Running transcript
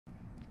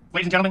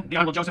Ladies and gentlemen, the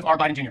Honorable Joseph R.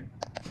 Biden, Jr.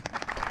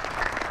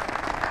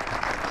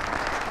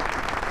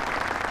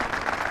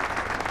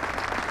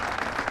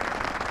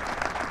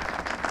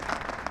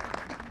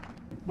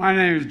 My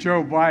name is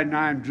Joe Biden.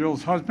 I am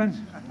Jill's husband.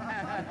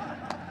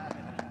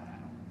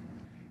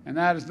 And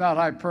that is not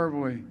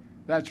hyperbole.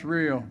 That's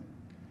real.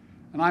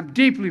 And I'm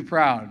deeply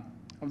proud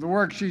of the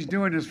work she's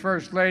doing as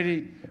First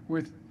Lady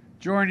with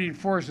Joining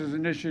Forces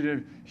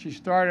initiative she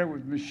started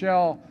with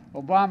Michelle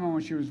Obama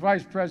when she was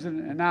Vice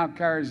President and now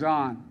carries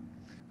on.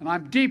 And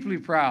I'm deeply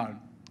proud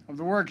of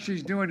the work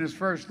she's doing as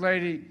First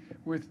Lady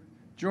with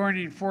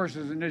Joining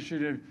Forces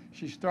initiative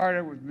she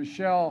started with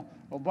Michelle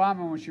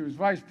Obama when she was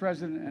Vice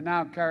President and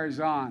now carries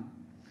on.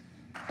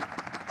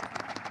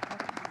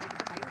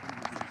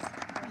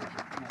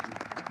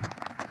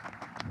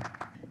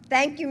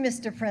 Thank you,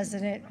 Mr.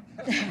 President.